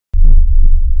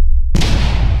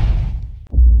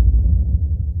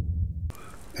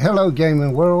Hello,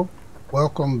 gaming world.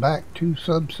 Welcome back to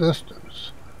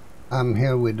Subsistence. I'm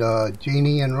here with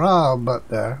Jeannie and Rob up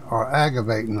there, or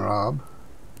aggravating Rob.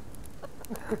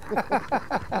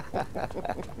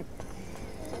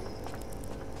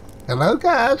 Hello,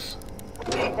 guys.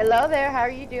 Hello there, how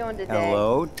are you doing today?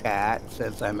 Hello, Tat.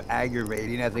 Since I'm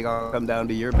aggravating, I think I'll come down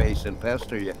to your base and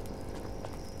pester you.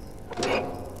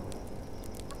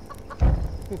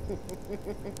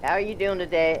 How are you doing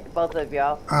today, both of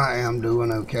y'all? I am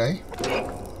doing okay.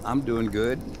 I'm doing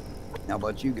good. How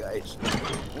about you guys?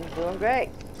 I'm doing great.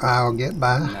 I'll get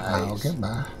by. Nice. I'll get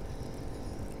by.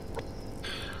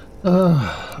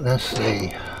 Let's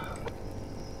see.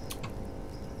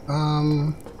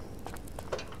 I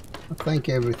think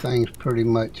everything's pretty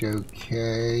much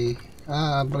okay.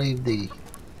 I believe the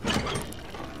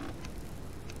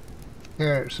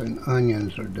carrots and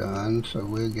onions are done, so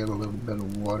we'll get a little bit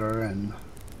of water and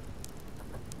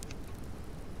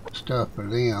stuff for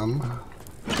them.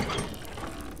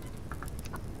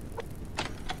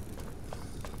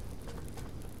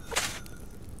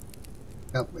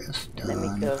 Yep, it's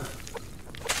done.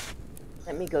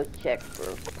 Let me go check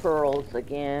for pearls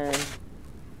again.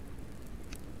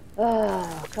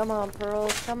 Oh, come on,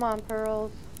 pearls. Come on,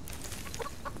 pearls.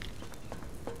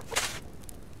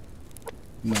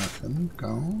 Nothing.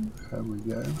 Gone. There we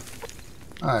go.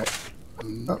 Alright.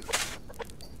 Oh,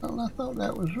 well, I thought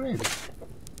that was ready.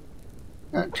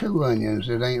 Got 2 onions.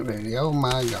 It ain't ready. Oh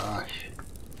my gosh.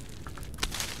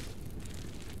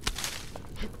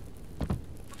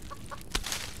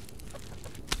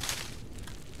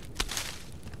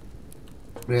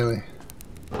 Really?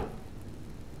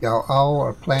 Y'all all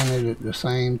are planted at the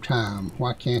same time.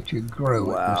 Why can't you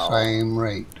grow at the same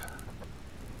rate?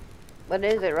 What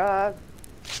is it, Rob?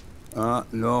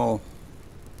 No.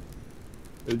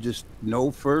 There's just no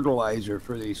fertilizer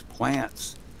for these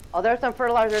plants. Oh, there's some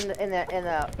fertilizer in the.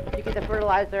 You get the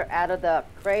fertilizer out of the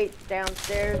crates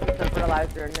downstairs. There's some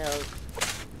fertilizer in those.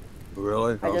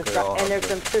 Really? And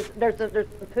there's some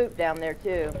poop down there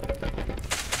too.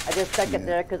 I just stuck it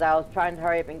there because I was trying to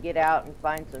hurry up and get out and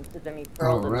find some sesame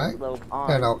pearls in this little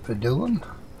pond. That ought to do them.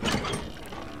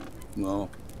 No.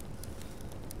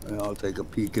 I'll take a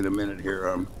peek in a minute here.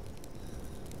 I'm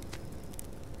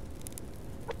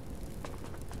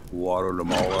watering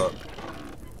them all up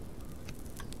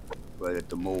right at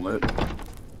the moment.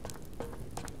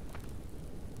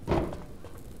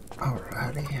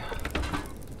 Alrighty.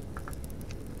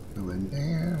 Go in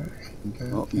there and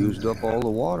go. Oh, used up all the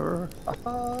water.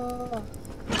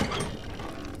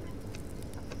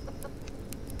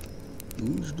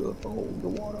 Used up all the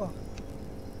water.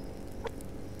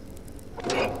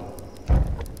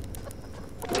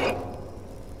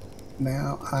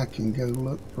 Now I can go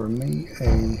look for me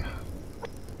a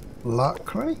lock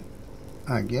crate,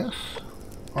 I guess.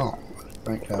 Oh, let's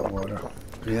drink that water.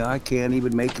 Yeah, I can't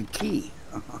even make a key.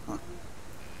 I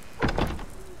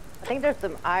think there's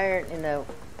some iron in the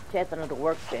chest under the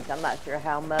workbench. I'm not sure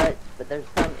how much, but there's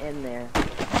some in there.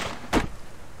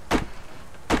 I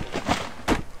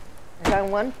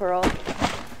found 1 pearl.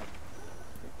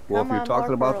 Well, if you're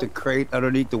talking about the crate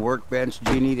underneath the workbench,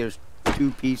 Jeannie, there's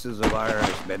 2 pieces of iron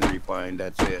that's been refined.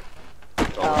 That's it.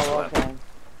 That's all that's left. Okay.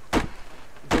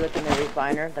 If you look in the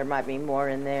refiner, there might be more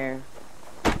in there.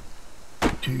 I'll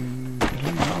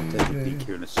take a peek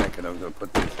here in a second. I'm going to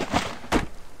put this.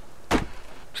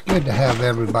 It's good to have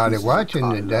everybody watching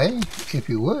today. If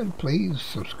you would, please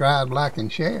subscribe, like,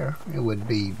 and share. It would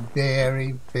be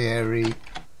very, very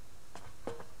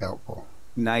helpful.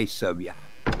 Nice of you.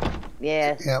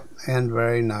 Yes. Yep, and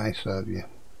very nice of you.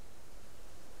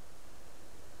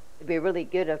 It'd be really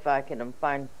good if I can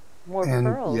find more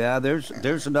pearls. Yeah,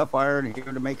 there's enough iron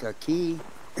here to make a key.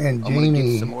 And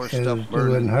Jeannie is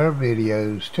doing her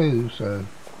videos too, so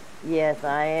yes,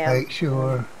 I am. make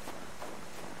sure.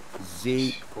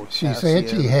 She said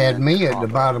she had me at the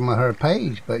bottom of her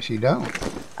page, but she don't.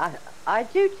 I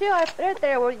do too. I put it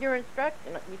there with your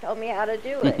instruction. You told me how to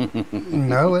do it.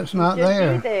 No, it's not there.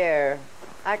 there. Be there.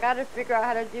 I got to figure out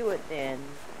how to do it then.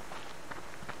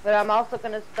 But I'm also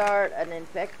going to start an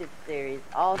infected series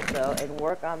also and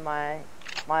work on my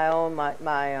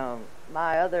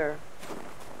other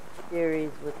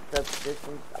series with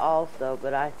Subsistence also,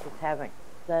 but I just haven't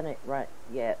done it right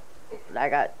yet. I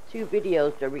got 2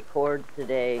 videos to record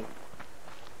today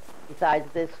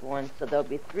besides this one, so there'll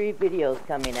be 3 videos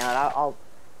coming out. I'll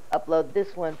upload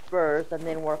this one first and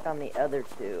then work on the other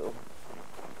 2.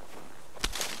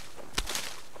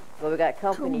 But we got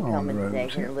company coming today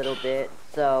here in a little bit,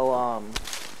 so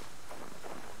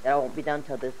that won't be done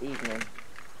till this evening.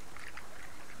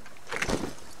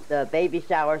 The baby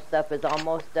shower stuff is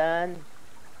almost done.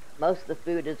 Most of the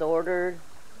food is ordered.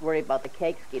 worry about the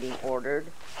cakes getting ordered.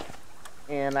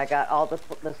 And I got all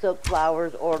the silk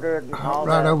flowers ordered and all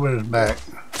right that. over his back.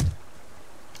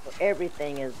 So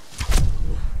everything's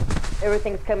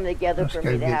coming together Let's for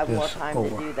go me to get have more this time ore.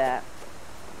 to do that.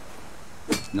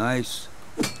 Nice.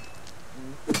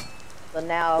 So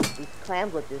now if these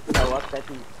clams will just show up, that'd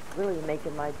be really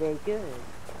making my day good.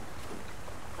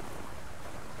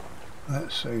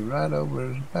 Let's see, right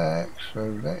over his back,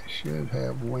 so that should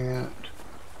have went.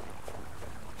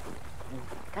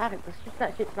 God,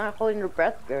 she's not holding her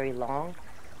breath very long.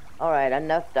 All right,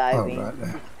 enough diving. Oh, right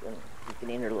there. She's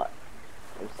getting her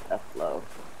stuff low.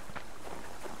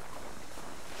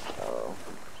 So.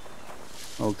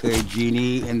 Okay,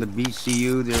 Jeannie, in the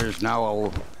BCU, there's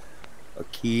now a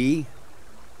key.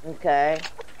 Okay.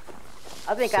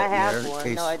 I think I have there,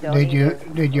 one. No, I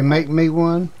don't. Did you make me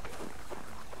one?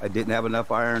 I didn't have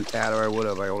enough iron, Tat, or I would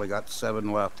have. I only got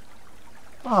 7 left.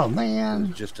 Oh man.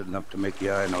 It's just enough to make.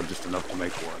 Yeah, I know, just enough to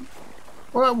make one.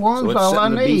 Well, one's So it's all I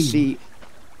sitting in the need. BC.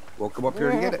 We'll come up here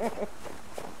and get it.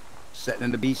 Setting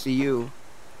in the BCU.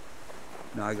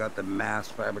 Now I got the mass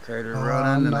fabricator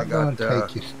running, and I got. I'm not gonna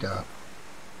take your stuff.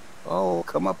 Oh,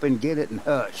 come up and get it and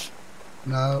hush.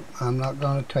 No, I'm not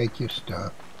gonna take your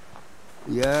stuff.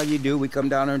 Yeah, you do. We come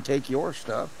down there and take your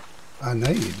stuff. I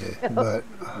know you do, but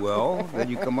Well, then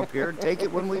you come up here and take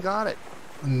it when we got it.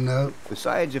 no.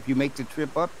 Besides, if you make the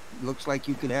trip up, looks like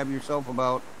you can have yourself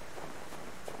about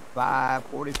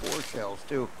 544 shells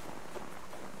too.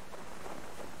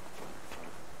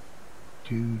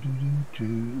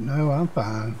 No, I'm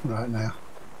fine right now.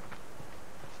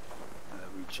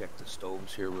 Recheck the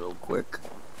stoves here real quick.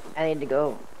 I need to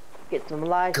go get some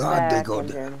life God, back. they go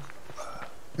and down.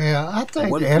 Yeah, I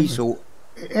think One piece of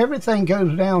everything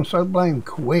goes down so blame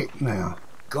quick now.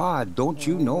 God, don't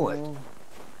you know it?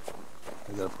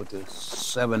 I gotta put the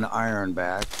 7 iron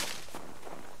back.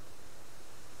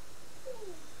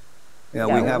 Yeah,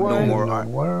 we have no more What in iron.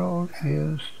 the world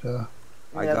is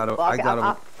I gotta.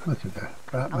 look at that.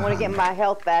 Right I'm gonna get behind my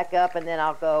health back up, and then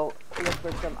I'll go look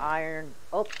for some iron.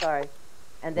 Oh, sorry.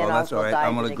 And then Well, that's I'll all right.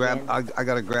 I'm gonna grab. again. I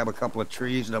gotta grab a couple of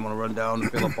trees, and I'm gonna run down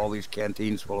and fill up all these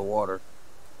canteens full of water.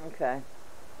 Okay.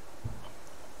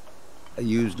 I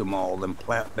used them all. Them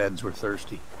plant beds were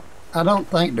thirsty. I don't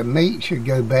think the meat should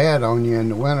go bad on you in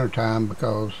the wintertime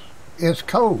because it's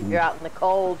cold. You're out in the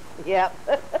cold. Yep.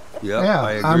 Yep, Yeah,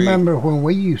 I agree. I remember when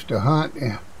we used to hunt,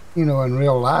 you know, in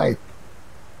real life,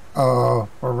 for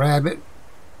rabbit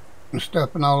and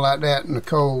stuff and all like that in the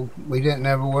cold. We didn't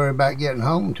ever worry about getting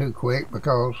home too quick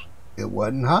because it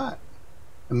wasn't hot.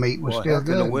 The meat was still heck,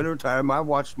 good. in the wintertime, I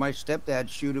watched my stepdad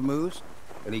shoot a moose,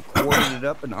 and he quartered it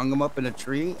up and hung him up in a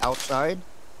tree outside.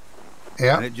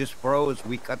 Yeah, And it just froze.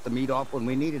 We cut the meat off when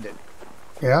we needed it.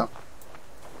 yeah.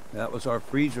 That was our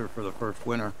freezer for the first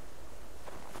winter.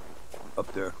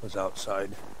 Up there was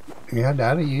outside. Yeah,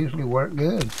 that'll usually work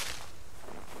good.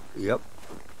 Yep.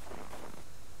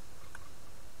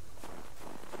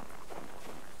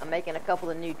 I'm making a couple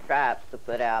of new traps to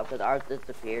put out because ours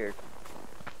disappeared.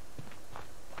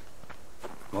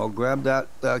 Well, grab that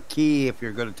key if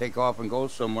you're going to take off and go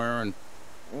somewhere, and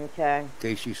Okay. in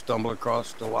case you stumble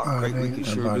across the lock Oh, crate, we there can ain't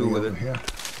sure nobody do with over it. here.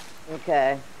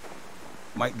 Okay.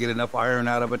 Might get enough iron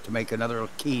out of it to make another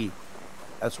key.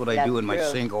 That's what I That's do in my true.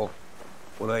 single.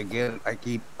 What I get, I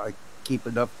keep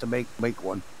enough to make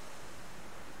one.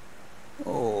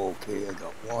 Okay, I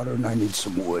got water and I need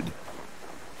some wood.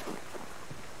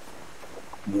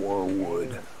 More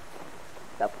wood.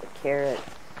 Couple of carrots.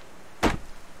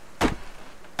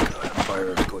 God,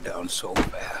 fires go down so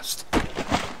fast.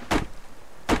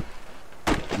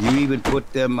 You even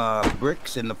put them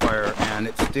bricks in the fire and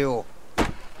it's still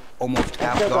almost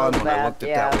half still gone goes when I fast, looked at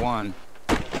yeah. that one.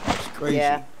 It's crazy.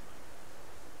 Yeah.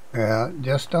 Yeah, it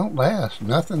just don't last.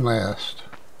 Nothing lasts.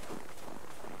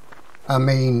 I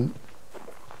mean,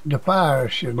 the fire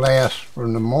should last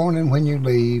from the morning when you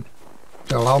leave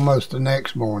till almost the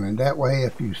next morning. That way,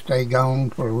 if you stay gone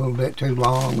for a little bit too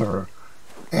long or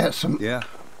at some, Yeah,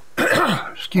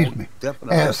 excuse me,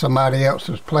 definitely. at somebody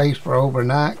else's place for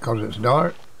overnight because it's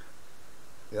dark,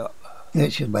 Yeah.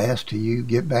 it should last till you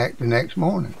get back the next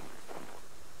morning.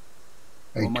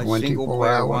 A Well, my single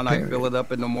player 24-hour one, I fill period. it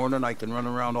up in the morning. I can run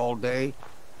around all day.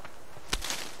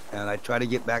 And I try to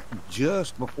get back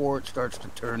just before it starts to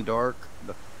turn dark.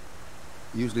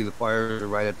 Usually the fires are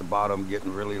right at the bottom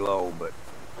getting really low, but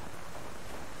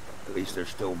at least they're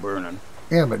still burning.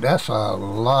 Yeah, but that's a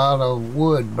lot of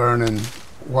wood burning.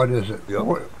 What is it?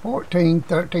 Yep. 14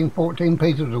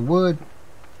 pieces of wood.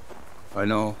 I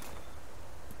know.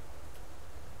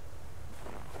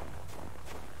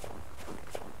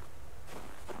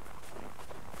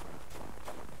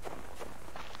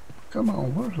 Come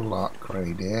on, where's the lock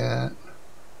crate at?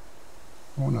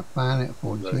 I want to find it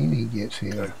before Jeannie gets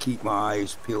here. Gotta keep my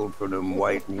eyes peeled for them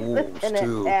white wolves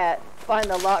too. Tat, find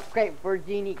the lock crate before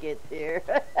Jeannie gets here.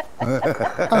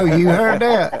 Oh, you heard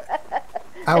that?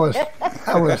 I was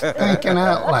thinking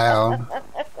out loud.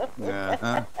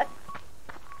 Uh-huh.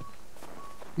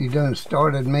 You done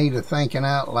started me to thinking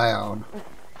out loud.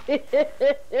 Thinking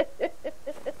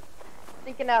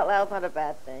out loud's not a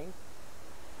bad thing.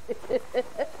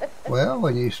 Well,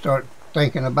 when you start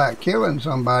thinking about killing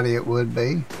somebody, it would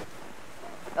be.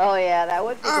 Oh yeah, that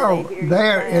would be. Oh,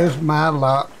 there is my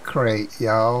lock crate,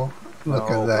 y'all. Look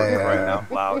at there. Right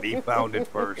out loud. He found it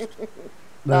first.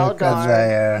 Look at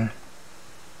there.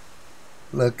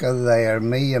 Look at there.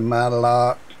 Me and my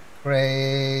lock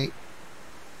crate.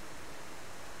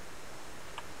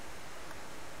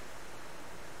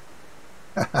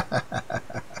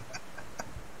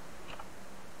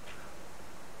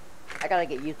 I gotta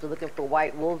get used to looking for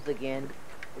white wolves again.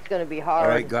 It's gonna be hard.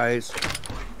 All right, guys.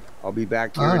 I'll be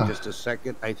back here in just a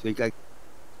second. I think I...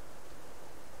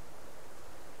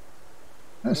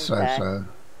 That's so.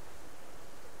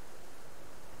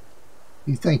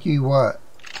 You think you what?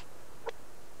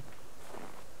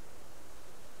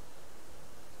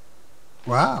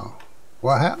 Wow.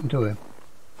 What happened to him?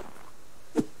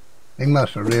 He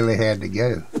must have really had to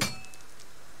go.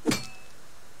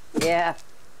 Yeah.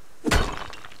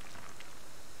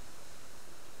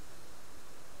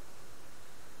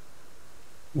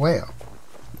 Well,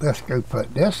 let's go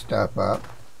put this stuff up.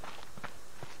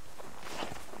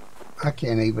 I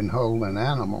can't even hold an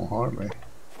animal, hardly.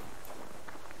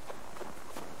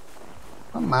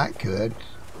 I might could.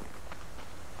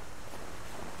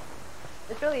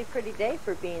 It's really a pretty day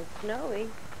for being snowy.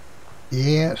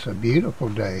 Yeah, it's a beautiful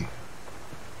day.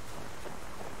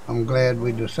 I'm glad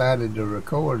we decided to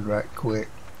record right quick.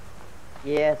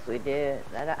 Yes, we did.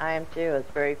 I am too.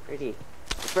 It's very pretty.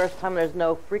 The first time there's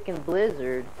no freaking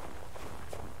blizzard.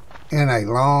 In a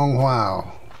long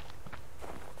while.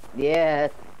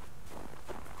 Yes.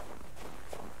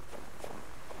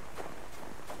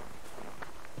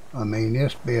 I mean,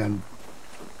 it's been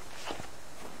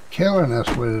killing us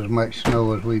with as much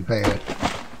snow as we've had.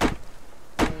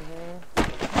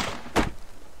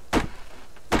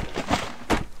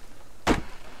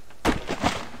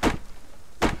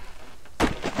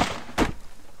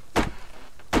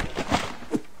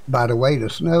 By the way the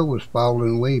snow was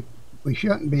falling, we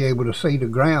shouldn't be able to see the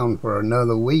ground for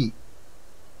another week.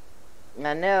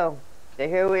 I know. So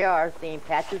here we are, seeing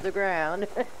patches of ground.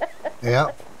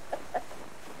 Yep.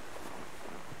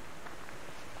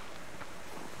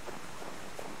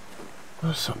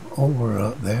 There's some ore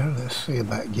up there. Let's see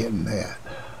about getting that.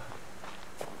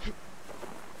 Please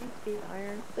be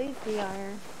iron. Please be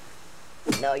iron.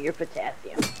 No, you're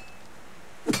potassium.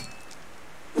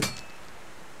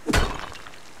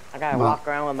 I gotta walk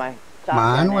around with my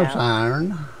shotgun. Mine was out.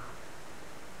 iron.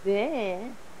 Yeah.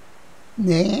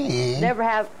 Yeah. Never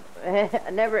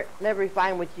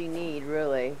find what you need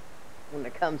really when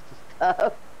it comes to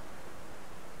stuff.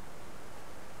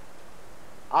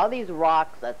 All these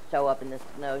rocks that show up in the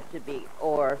snow should be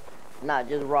ore, not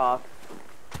just rocks.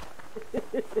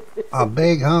 A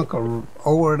big hunk of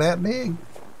ore that big?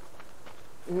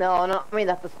 No, I mean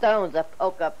that's the stones that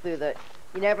poke up through the.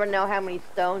 You never know how many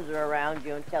stones are around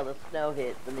you until the snow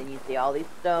hits, and then you see all these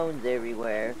stones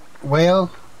everywhere.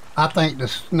 Well, I think the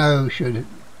snow should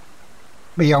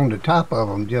be on the top of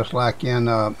them, just like in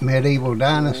Medieval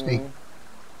Dynasty.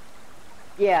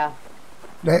 Yeah.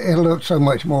 It looks so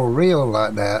much more real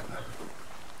like that.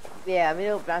 Yeah, I mean,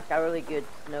 it's got really good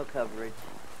snow coverage.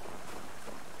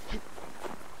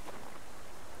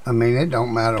 I mean, it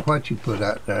don't matter what you put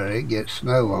out there, it gets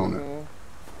snow on it.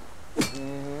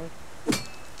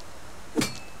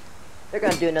 They're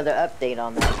gonna do another update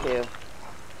on that too.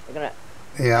 They're gonna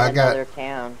add another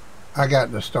town. I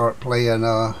got to start playing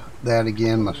that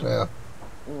again myself.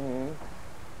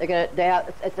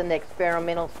 It's in the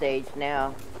experimental stage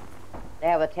now. They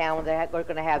have a town where they're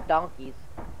gonna have donkeys.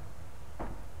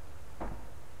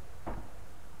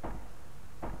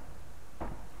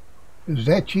 Is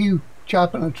that you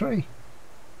chopping a tree?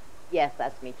 Yes,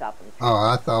 that's me chopping a tree. Oh,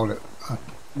 I thought I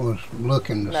was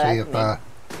looking to see if me.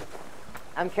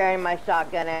 I'm carrying my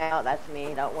shotgun out. That's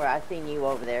me. Don't worry. I seen you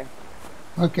over there.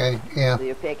 Okay, yeah. With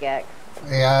your pickaxe.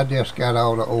 Yeah, I just got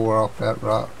all the ore off that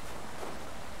rock.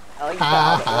 Oh, you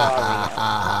got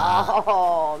all the ore.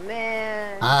 Oh,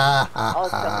 man.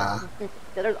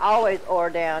 There's always ore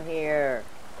down here.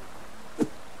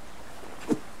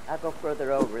 I'll go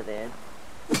further over then.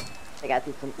 I got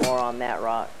to see some ore on that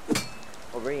rock.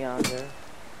 Over yonder.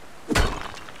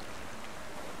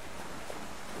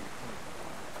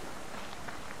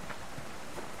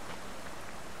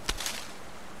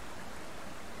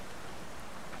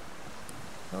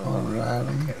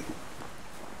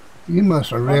 You must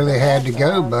have really had to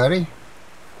go, buddy.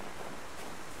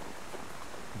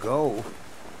 Go.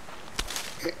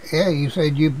 Yeah, you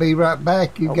said you'd be right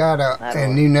back. You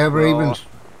and you No. never even...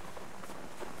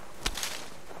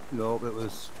 No, it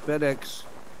was FedEx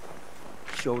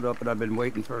showed up and I've been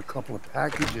waiting for a couple of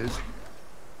packages.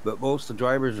 But most of the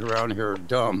drivers around here are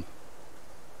dumb.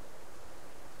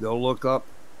 They'll look up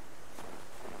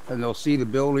and they'll see the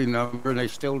building number and they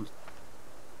still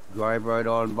drive right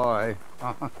on by.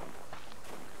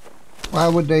 Why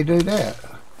would they do that?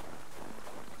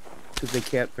 Because they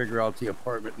can't figure out the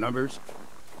apartment numbers.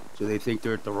 So they think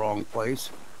they're at the wrong place.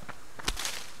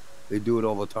 They do it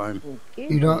all the time.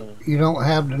 You don't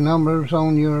have the numbers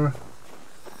on your...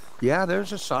 Yeah,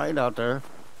 there's a sign out there.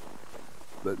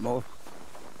 But most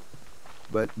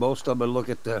of them look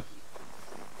at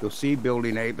you'll see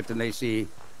building 8, but then they see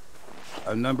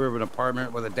a number of an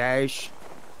apartment with a dash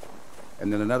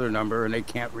and then another number, and they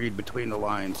can't read between the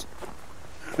lines.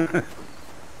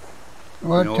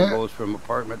 Well, it goes from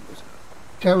apartment.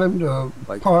 Tell him to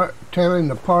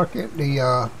park at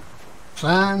the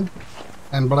sign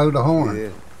and blow the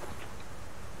horn.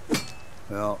 Yeah.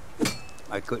 Well,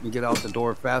 I couldn't get out the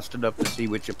door fast enough to see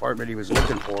which apartment he was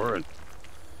looking for, and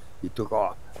he took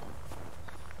off.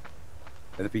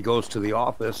 And if he goes to the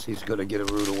office, he's going to get a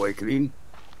rude awakening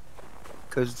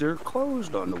because they're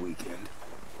closed on the weekend.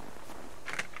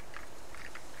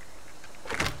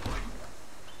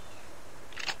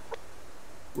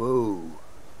 Whoa.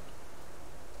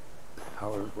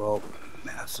 Well,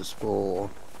 mass is full.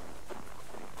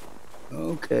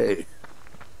 Okay.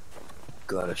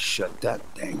 Gotta shut that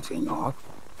dang thing off.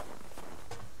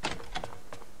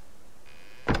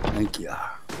 Thank you.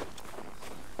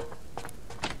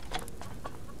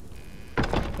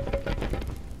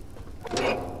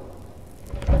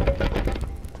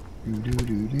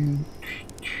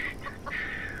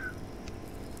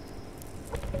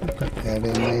 Put that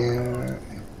in there.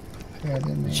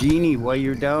 Jeannie, while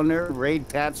you're down there, raid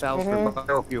Pat's house for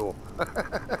biofuel.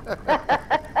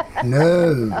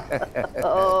 No.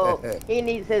 Oh, he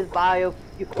needs his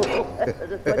biofuel.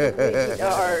 That's what he needs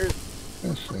ours.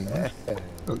 Let's see. Let's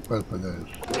cook both of those.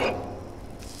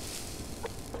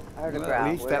 Well,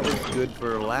 at least that was good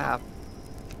for a laugh.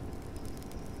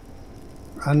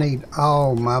 I need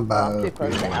all my I'm too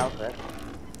close to biofuel. Alpha.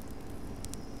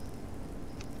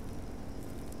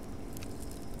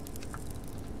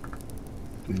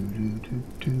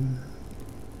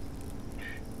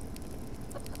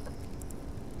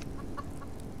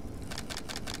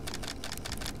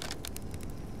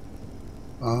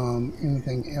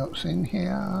 Anything else in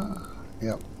here?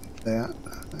 Yep, that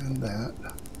and that.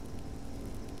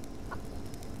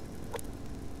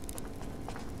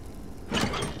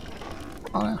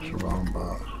 Oh, that's the wrong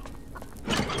box.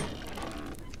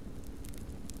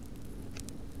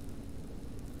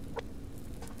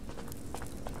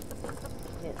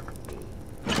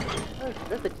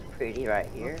 This looks pretty right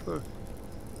here.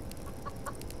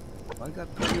 I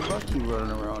got pretty lucky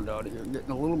running around out here,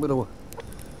 getting a little bit of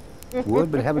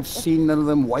wood, but haven't seen none of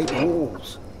them white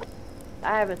wolves.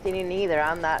 I haven't seen any either.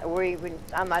 I'm not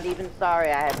even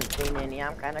sorry I haven't seen any.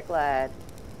 I'm kind of glad.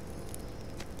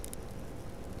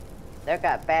 They've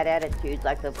got bad attitudes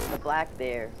like the black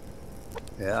bear.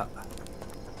 Yeah.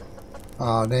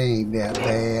 Oh, they ain't that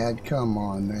bad. Come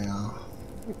on now.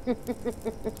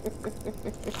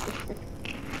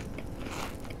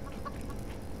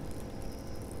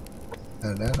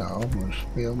 Now that almost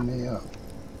filled me up.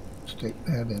 Stick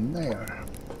that in there.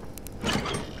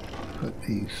 Put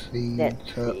these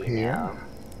seeds up here. Now.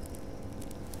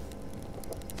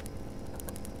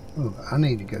 Oh, I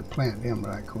need to go plant them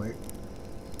right quick.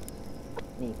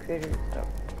 Need critters. Oh.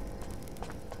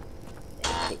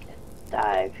 Take a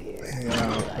dive here.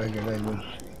 Yeah, I figured they was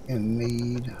in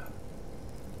need.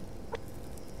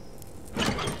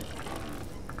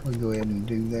 We'll go ahead and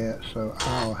do that, so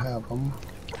I'll have them.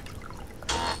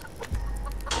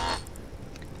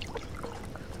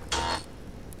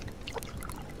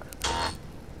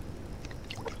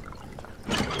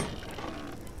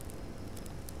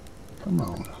 Come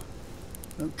on. I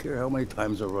don't care how many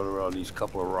times I run around these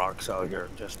couple of rocks out here,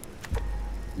 just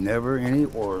never any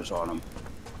ores on them.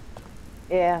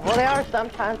 Yeah, well they are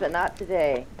sometimes, but not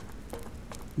today.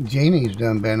 Jeannie's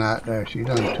done been out there. She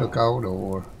done took all the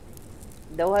ore.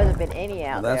 There hasn't been any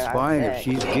out Well, there. that's fine. If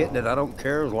she's getting it, I don't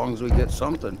care as long as we get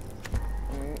something.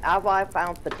 I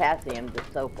found potassium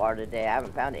just so far today. I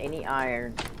haven't found any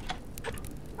iron.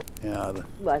 Yeah.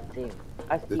 Let's see.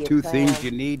 I see The a two fan. things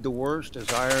you need the worst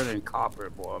is iron and copper,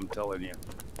 boy, I'm telling you.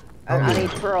 I need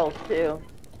pearls too.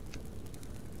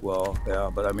 Well,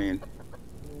 yeah, but I mean,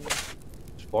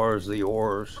 far as the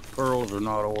ores. Pearls are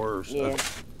not ores. Yeah.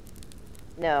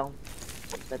 No.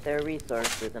 But they're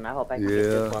resources, and I hope I can get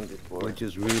this one before. Which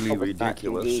is really Hope it's not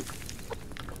too ridiculous. deep.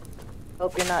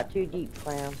 Hope you're not too deep,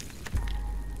 Clam.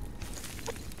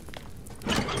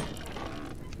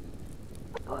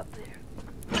 Go up there.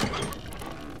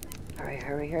 Hurry,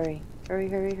 hurry, hurry. Hurry,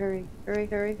 hurry, hurry. Hurry,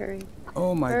 hurry, hurry.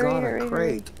 Oh my Hurry, god, hurry, a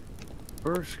crate.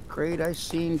 First crate I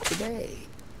seen today.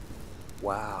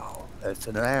 Wow. That's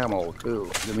an ammo, too.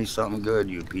 Give me something good,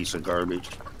 you piece of garbage.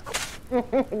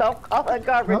 Don't call it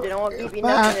garbage. It won't give you Find,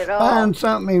 nothing at all. find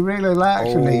something he really likes,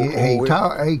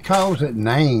 and he calls it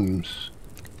names.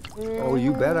 Oh,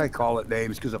 you bet I call it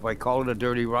names, because if I call it a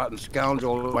dirty, rotten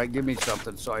scoundrel, it might give me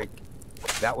something. So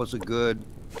that was a good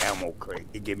ammo crate.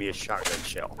 It gave me a shotgun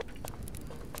shell.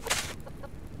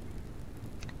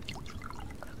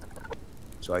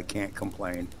 So I can't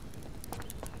complain.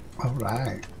 All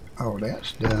right. Oh,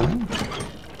 that's done.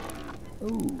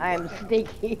 Ooh. I am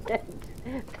sneaky.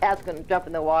 Pat's gonna jump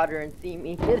in the water and see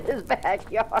me in his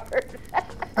backyard.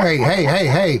 Hey, hey, hey,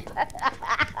 hey.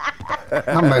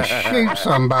 I'm going to shoot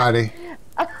somebody.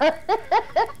 Let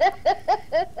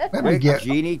me Quick, get,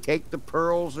 Genie, take the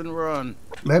pearls and run.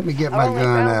 let me get my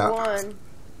gun out. One.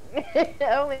 I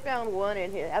only found one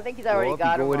in here. I think he's already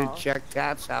got them Well, if you go in all. and check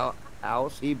Tat's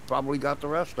house, he probably got the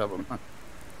rest of them.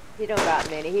 He don't got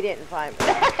many. He didn't find me.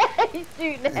 He's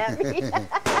shooting at me.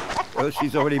 Oh,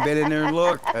 she's already been in there and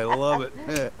looked. I love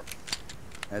it.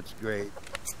 That's great.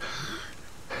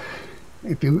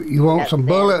 If you want That's some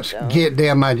bullets, sandstone. get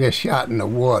them I just shot in the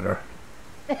water.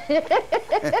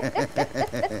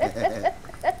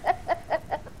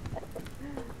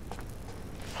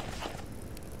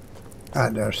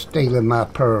 Out there stealing my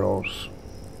pearls.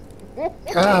 I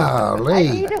Golly.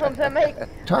 need them to make.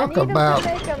 Talk I need about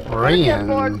them to make them circuit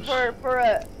boards friends. for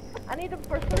a. I need them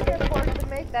for circuit boards to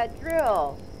make that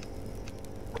drill.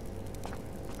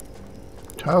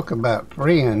 Talk about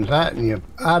friends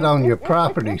out on your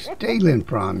property stealing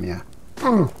from you.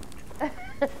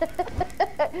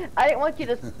 I didn't want you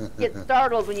to get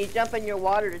startled when you jump in your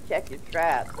water to check your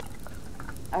traps.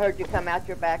 I heard you come out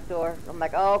your back door. I'm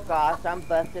like, oh gosh, I'm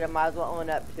busted. I might as well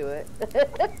own up to it.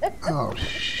 Oh,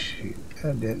 shoot.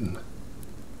 I didn't.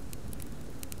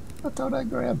 I thought I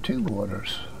grabbed 2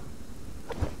 waters.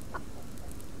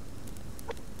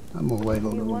 I'm going to wait a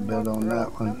little One bit more on pearl.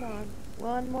 that one. Come on.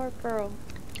 One more pearl.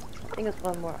 I think it's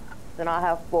one more. Then I'll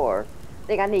have 4. I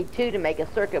think I need 2 to make a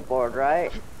circuit board,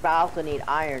 right? But I also need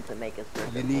iron to make a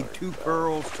circuit board. You need 2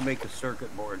 pearls to make a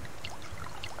circuit board.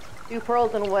 2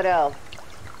 pearls and what else?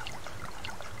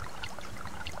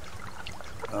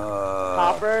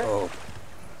 Copper? Oh.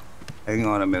 Hang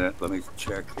on a minute. Let me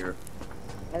check here.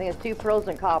 I think it's 2 pearls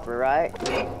and copper, right?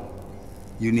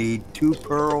 You need 2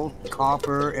 pearls,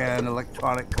 copper, and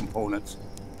electronic components.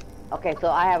 Okay, so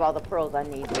I have all the pearls I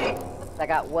need. I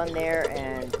got 1 there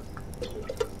and...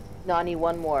 No, I need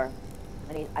 1 more.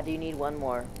 I do need 1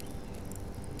 more.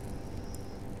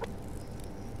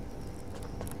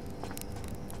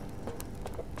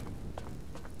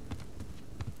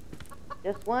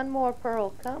 Just 1 more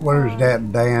pearl, come on. Where's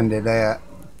that bandit at?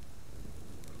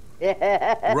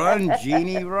 Run,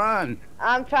 Genie, run.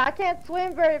 I can't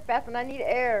swim very fast and I need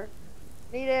air.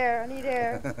 I need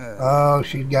air. Oh,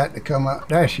 she's got to come up.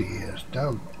 There she is.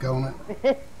 Doggone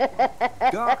it.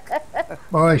 Duck.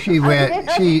 Boy,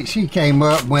 she came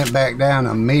up, went back down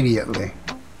immediately.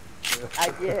 I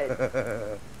did.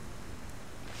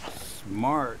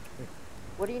 Smart.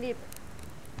 What do you need?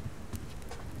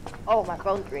 Oh, my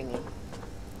phone's ringing.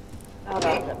 Hold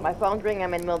on. My phone's ringing.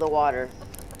 I'm in the middle of the water.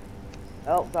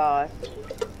 Oh, gosh.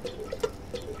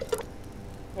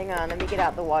 Hang on. Let me get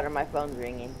out the water. My phone's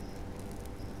ringing.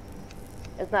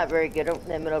 It's not very good in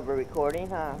the middle of a recording,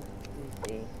 huh? Let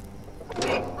me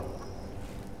see.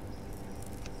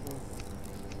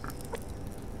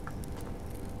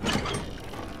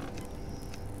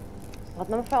 Well,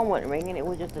 my phone wasn't ringing. It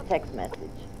was just a text message.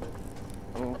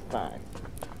 It's fine.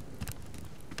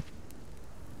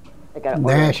 I got it.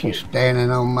 Now she's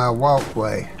standing on my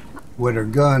walkway with her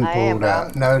gun I am, pulled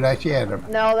out. No, that's yet her.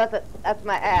 No, that's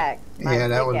my axe. My Yeah,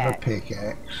 that was her pickaxe.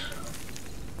 pickaxe.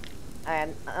 I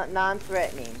am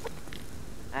non-threatening.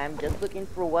 I'm just looking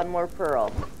for 1 more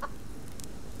pearl.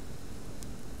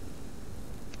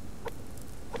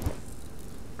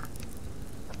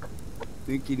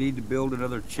 Think you need to build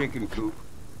another chicken coop.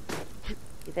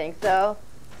 You think so?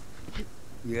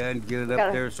 Yeah, and get it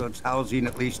up there so it's housing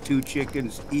at least 2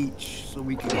 chickens each so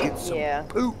we can get some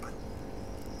poop.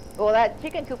 Well, that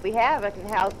chicken coop we have, I can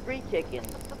house 3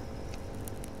 chickens.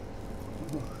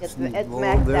 It's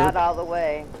maxed out all the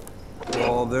way.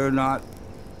 Well, they're not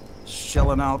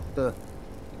shelling out the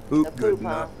Poop The good poop,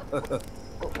 huh?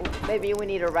 enough. Maybe we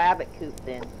need a rabbit coop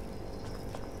then.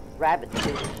 Rabbit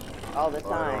coop all the I don't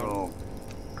time. know.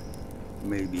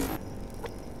 Maybe.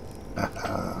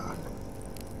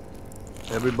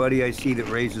 Everybody I see that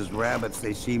raises rabbits,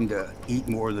 they seem to eat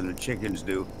more than the chickens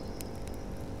do.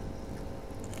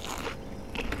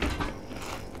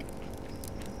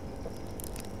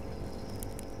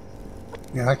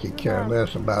 Yeah, I could care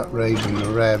less about raising the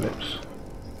rabbits.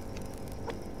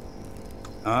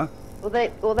 Huh? Well, they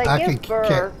I give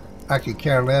fur. I could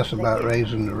care less about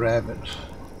raising the rabbits.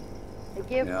 They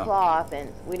give Yeah. cloth,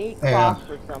 and we need Yeah. cloth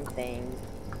for some things.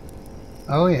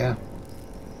 Oh yeah.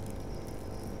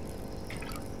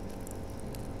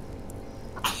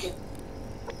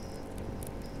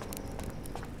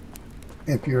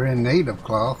 If you're in need of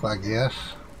cloth, I guess.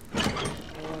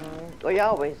 Well, you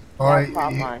always Or have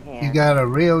cloth on hand. you got a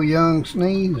real young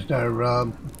sneeze there,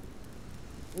 Rob.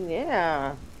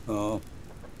 Yeah. Oh.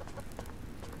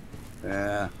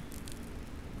 Yeah.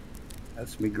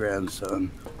 That's me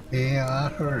grandson. Yeah, I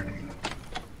heard him.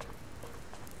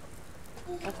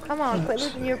 Oh, come on, quit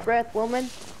losing your breath, woman.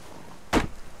 I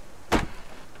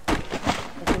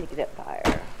need to get that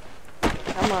fire.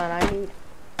 Come on, I need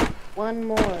one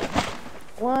more.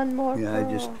 One more. Yeah, I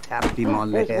pearl. just tapped him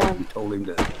on the There's head one. and told him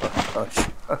to hush.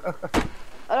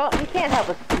 He can't help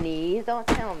a sneeze. Don't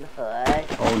tell him to hush.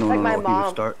 Oh no, Like no, my no!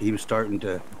 mom. He was starting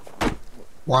to.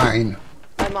 Whine.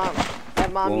 My mom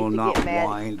Well, used to not get mad.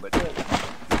 whine, but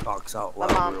he talks out My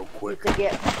loud mom real quick.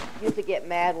 used to get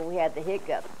mad when we had the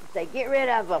hiccups. She'd say, "Get rid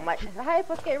of them." Like, how are you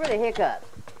supposed to get rid of hiccups?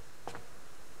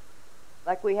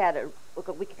 Like we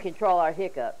could control our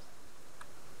hiccups.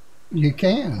 You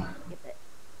can.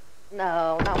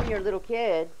 No, not when you're a little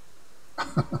kid.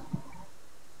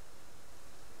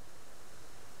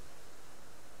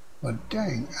 But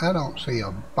dang, I don't see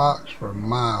a box for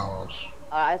miles.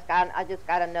 I just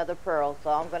got another pearl, so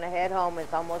I'm gonna head home.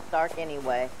 It's almost dark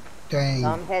anyway, Dang, so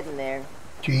I'm heading there.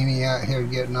 Jeannie out here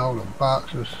getting all the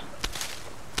boxes.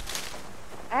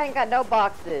 I ain't got no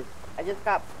boxes.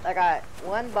 I got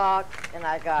one box, and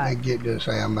I They got get this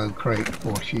ammo crate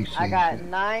before she sees I got it.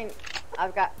 9.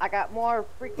 I got more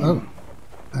freaking Oh,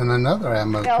 and another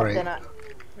ammo kelp crate.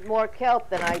 more kelp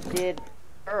than I did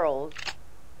pearls.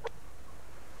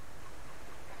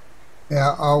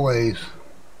 Yeah, always.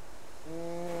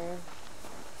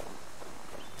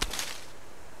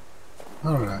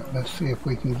 All right, let's see if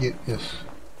we can get this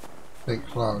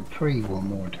 6-log tree one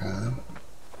more time.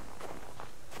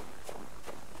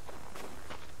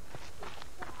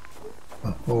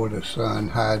 Before the sun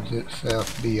hides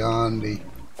itself beyond the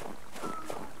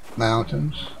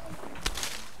mountains.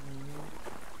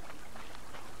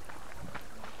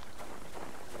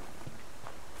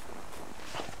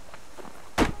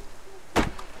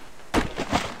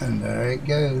 And there it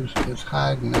goes, it's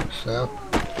hiding itself.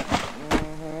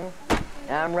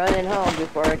 I'm running home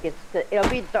before it gets it'll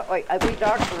be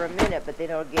dark for a minute, but then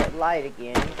it'll get light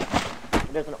again.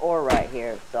 There's an ore right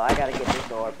here, so I gotta get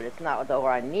this ore, but it's not the ore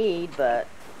I need, but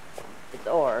it's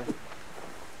ore.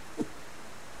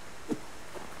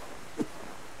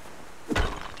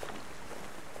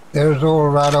 There's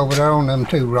ore right over there on them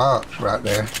 2 rocks right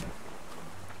there.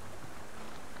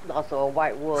 Also a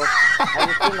white wolf. I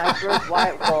just see my first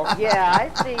white wolf. Yeah, I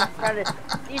see.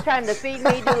 He's trying to feed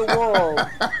me to the wolves.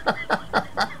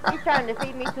 He's trying to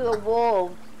feed me to the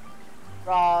wolves,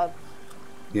 Rob.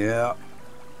 Yeah.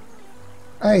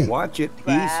 Hey, Watch it.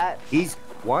 Rat.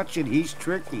 Watch it. He's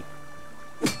tricky.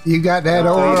 you got that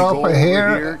Tell you ore to off go of over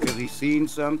here? because he's seen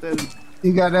something.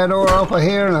 You got that ore off of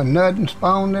here and a nutting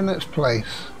spawned in its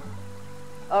place.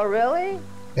 Oh, really?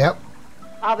 Yep.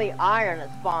 Probably iron that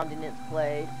spawned in its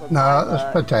place. with No, my it's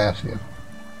luck. potassium.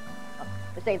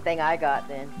 The same thing I got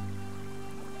then.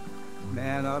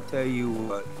 Man, I'll tell you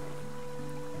what.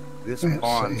 This Let's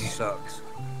pond see. sucks.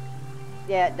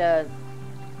 Yeah, it does.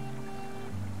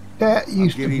 That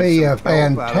used to Getting be some a kelp out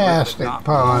of it, but fantastic not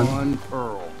pond. one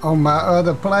pearl. On my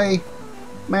other play,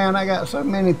 man, I got so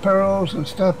many pearls and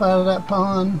stuff out of that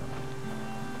pond.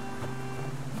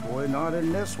 Boy, not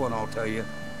in this one, I'll tell you.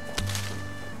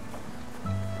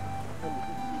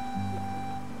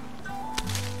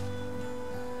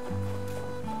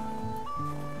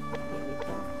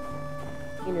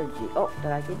 Energy. Oh,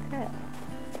 did I get that?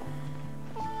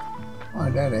 Oh,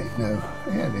 that ain't no.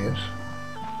 Yeah, it is.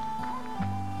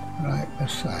 Right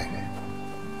beside it.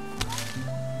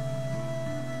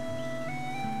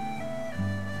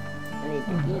 I need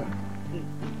to eat.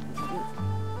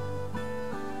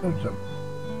 There's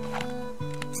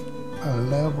a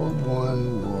level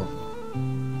 1 wolf.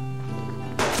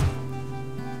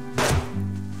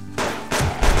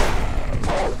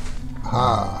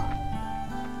 Ah.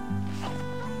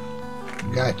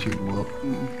 get you, Wolf.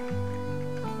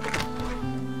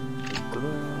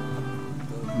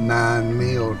 9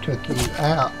 mil took you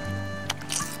out.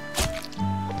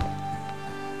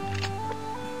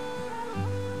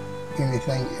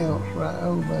 Anything else right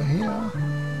over here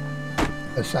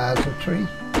besides a tree?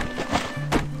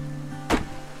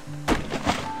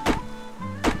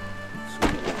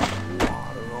 Some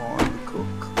water on to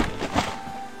cook.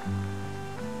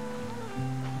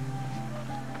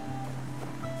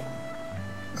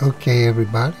 Okay,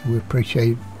 everybody, we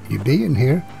appreciate you being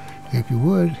here. If you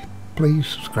would, please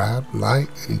subscribe, like,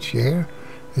 and share.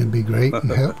 It'd be great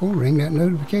and helpful. Ring that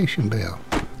notification bell.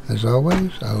 As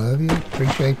always, I love you,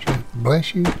 appreciate you,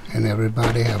 bless you, and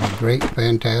everybody have a great,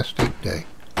 fantastic day.